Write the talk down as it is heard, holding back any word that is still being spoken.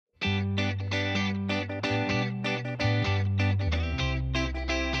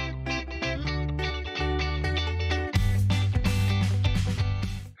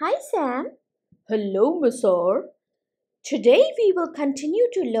Sam. Hello, Miss R. Today we will continue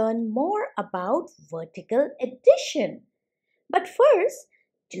to learn more about vertical addition. But first,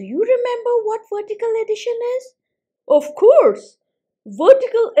 do you remember what vertical addition is? Of course,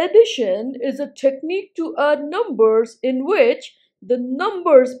 vertical addition is a technique to add numbers in which the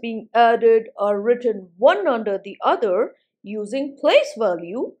numbers being added are written one under the other using place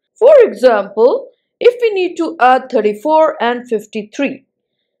value. For example, if we need to add 34 and 53.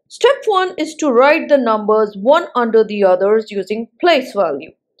 Step 1 is to write the numbers one under the others using place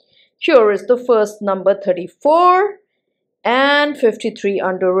value. Here is the first number 34 and 53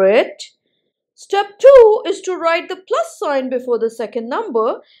 under it. Step 2 is to write the plus sign before the second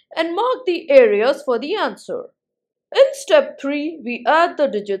number and mark the areas for the answer. In step 3, we add the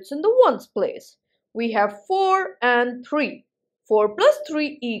digits in the ones place. We have 4 and 3. 4 plus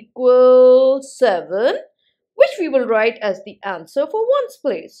 3 equals 7, which we will write as the answer for ones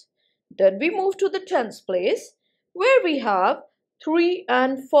place. Then we move to the tens place, where we have 3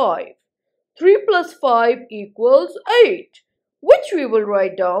 and 5. 3 plus 5 equals 8, which we will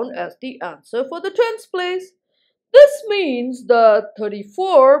write down as the answer for the tens place. This means that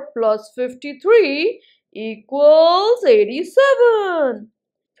 34 plus 53 equals 87.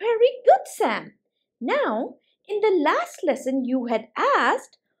 Very good, Sam. Now, in the last lesson you had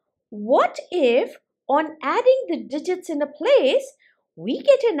asked, what if on adding the digits in a place, we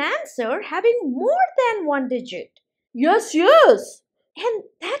get an answer having more than one digit? Yes. And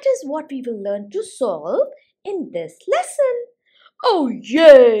that is what we will learn to solve in this lesson. Oh,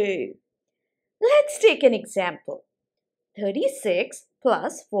 yay! Let's take an example. 36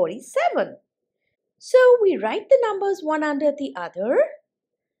 plus 47. So we write the numbers one under the other.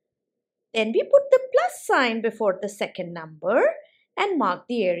 Then we put the plus sign before the second number and mark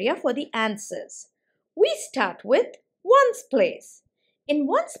the area for the answers. We start with ones place. In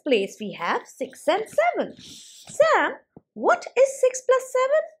ones place we have 6 and 7. Sam, what is 6 plus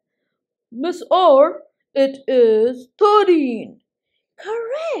 7? Miss R, it is 13.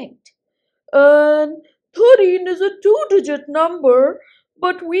 Correct. And 13 is a two-digit number,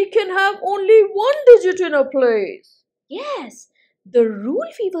 but we can have only one digit in a place. Yes, the rule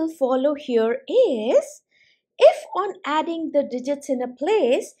we will follow here is, if on adding the digits in a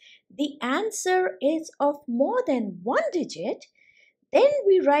place, the answer is of more than one digit, then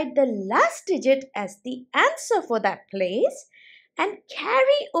we write the last digit as the answer for that place and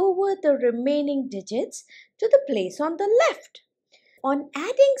carry over the remaining digits to the place on the left. On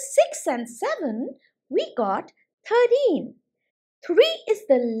adding 6 and 7, we got 13. 3 is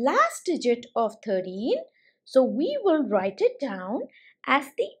the last digit of 13, so we will write it down as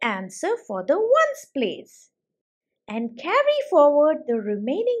the answer for the ones place and carry forward the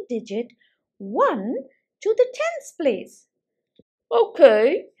remaining digit 1 to the tens place.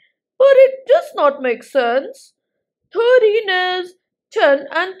 Okay, but it does not make sense. 13 is 10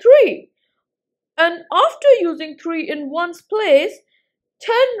 and 3. And after using 3 in ones place,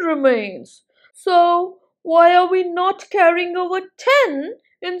 10 remains. So why are we not carrying over 10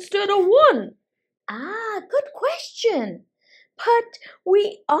 instead of 1? Good question. But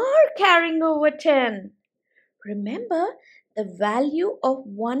we are carrying over 10. Remember, the value of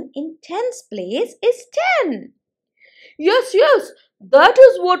 1 in tens place is 10. Yes, that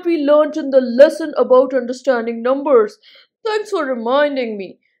is what we learnt in the lesson about understanding numbers. Thanks for reminding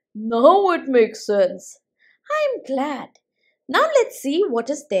me. Now it makes sense. I'm glad. Now let's see what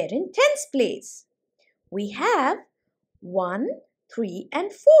is there in tens place. We have 1, 3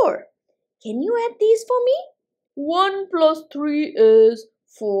 and 4. Can you add these for me? 1 plus 3 is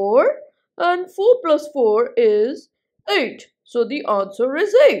 4 and 4 plus 4 is 8. So the answer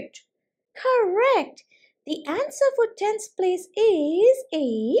is 8. Correct. The answer for tens place is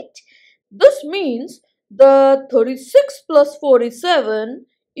 8. This means that 36 plus 47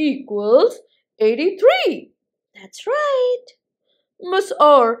 equals 83. That's right. Miss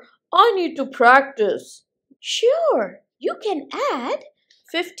R, I need to practice. Sure, you can add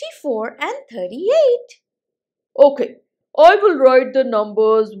 54 and 38. Okay, I will write the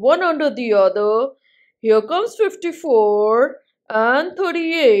numbers one under the other. Here comes 54 and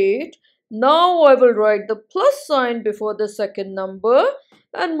 38. Now I will write the plus sign before the second number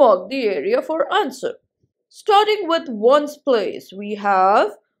and mark the area for answer. Starting with ones place, we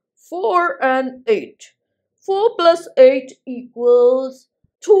have 4 and 8. 4 plus 8 equals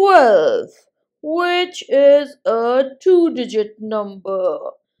 12, which is a two-digit number.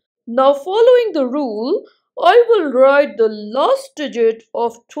 Now following the rule, I will write the last digit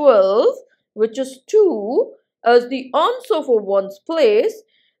of 12, which is 2, as the answer for ones place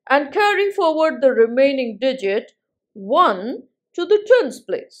and carry forward the remaining digit 1 to the tens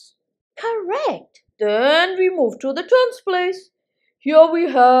place. Correct. Then we move to the tens place. Here we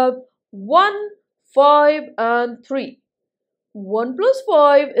have 1, 5 and 3. 1 plus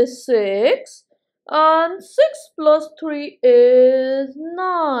 5 is 6 and 6 plus 3 is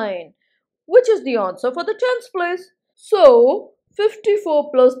 9, which is the answer for the tens place. So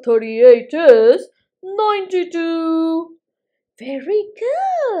 54 plus 38 is 92. Very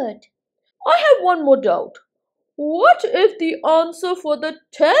good. I have one more doubt. What if the answer for the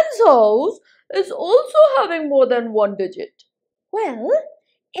tens house is also having more than one digit? Well,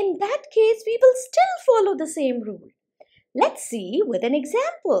 in that case, we will still follow the same rule. Let's see with an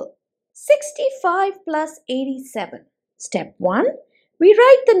example. 65 plus 87. Step 1. We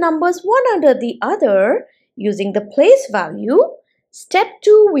write the numbers one under the other using the place value. Step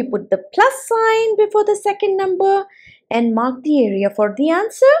 2. We put the plus sign before the second number and mark the area for the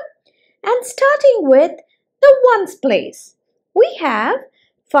answer. And starting with the ones place, we have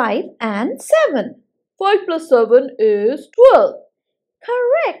 5 and 7. 5 plus 7 is 12.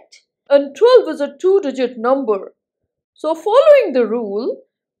 Correct. And 12 is a two-digit number. So following the rule,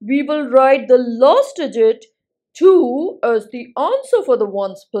 we will write the last digit 2 as the answer for the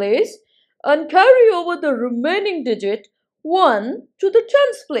ones place and carry over the remaining digit 1 to the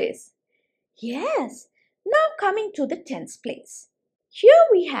tens place. Yes. Now coming to the tens place. Here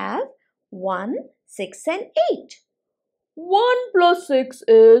we have 1, 6 and 8. 1 plus 6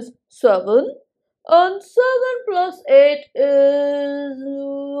 is 7 and 7 plus 8 is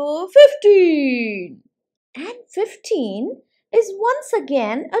 15. And 15 is once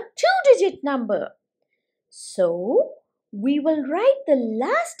again a two-digit number. So, we will write the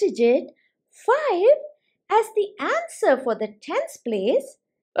last digit 5 as the answer for the tens place.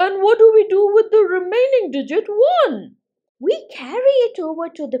 And what do we do with the remaining digit 1? We carry it over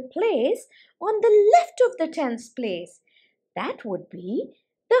to the place on the left of the tens place. That would be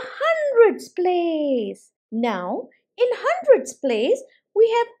the hundreds place. Now, in hundreds place, we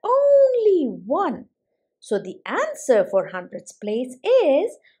have only 1. So the answer for hundreds place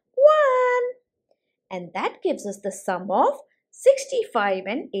is 1. And that gives us the sum of 65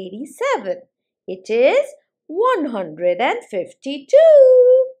 and 87. It is 152.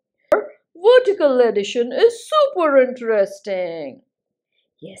 Vertical addition is super interesting.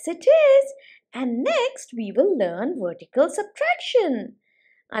 Yes, it is. And next we will learn vertical subtraction.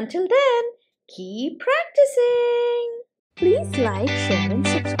 Until then, keep practicing. Please like, share and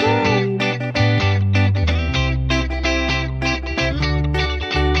subscribe.